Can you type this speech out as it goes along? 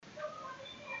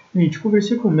Gente,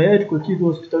 conversei com o médico aqui do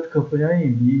Hospital de Campanha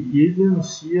Anhembi e ele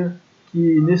denuncia que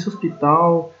nesse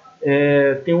hospital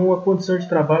tem uma condição de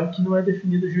trabalho que não é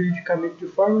definida juridicamente de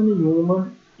forma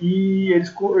nenhuma e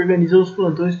eles organizam os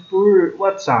plantões por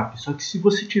WhatsApp. Só que se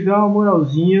você tiver uma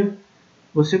moralzinha,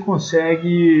 você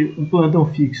consegue um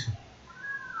plantão fixo.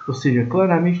 Ou seja,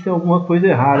 claramente tem alguma coisa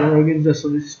errada na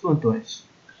organização desses plantões.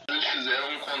 Eles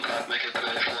fizeram um contrato, né, que é pra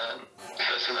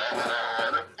assinar na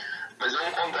hora, mas é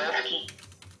um contrato que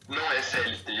não é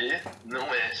CLT,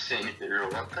 não é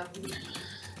CNPJ,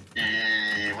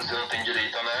 e você não tem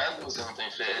direito a nada, você não tem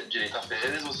direito a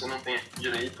férias, você não tem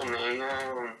direito nem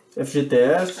a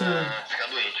FGTS. ficar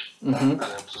doente. Uhum. Por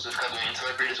exemplo, se você ficar doente, você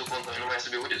vai perder seu plantão e não vai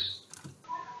receber por isso.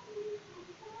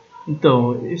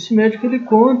 Então, esse médico ele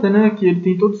conta, né, que ele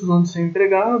tem todos os anos sem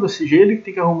empregado, ou seja, ele que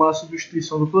tem que arrumar a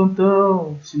substituição do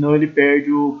plantão, senão ele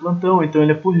perde o plantão, então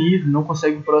ele é punido, não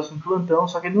consegue o próximo plantão,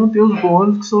 só que ele não tem os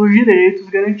bônus que são os direitos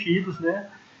garantidos, né,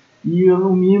 e o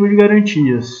mínimo de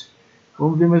garantias.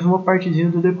 Vamos ver mais uma partezinha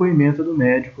do depoimento do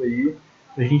médico aí,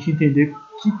 pra gente entender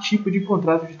que tipo de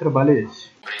contrato de trabalho é esse.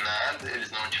 Não tem nada,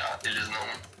 eles não.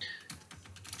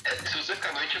 Se você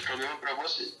ficar doente é problema pra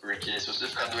você, porque se você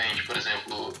ficar doente, por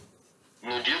exemplo,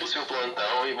 no dia do seu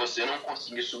plantão e você não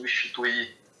conseguir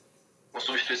substituir uma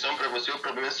substituição pra você, o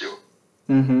problema é seu.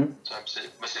 Uhum. Sabe?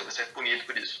 Você é punido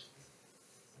por isso.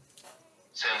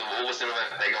 Sendo, ou você não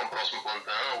vai pegar um próximo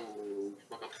plantão, ou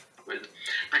qualquer outra coisa.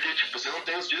 Porque, tipo, você não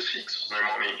tem os dias fixos,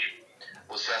 normalmente.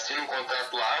 Você assina um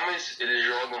contrato lá, mas eles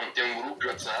jogam, tem um grupo de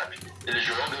WhatsApp, eles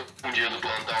jogam um dia do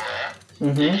plantão lá,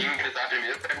 e quem gritar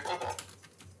primeiro pega o plantão.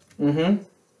 Uhum.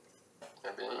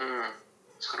 É bem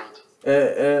escroto.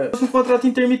 É um contrato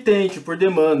intermitente, por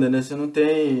demanda, né? Você não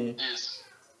tem... Isso.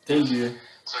 Entendi.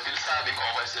 Só que eles sabem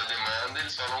qual vai ser a demanda,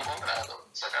 eles só não contratam.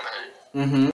 Sacanagem. Uhum.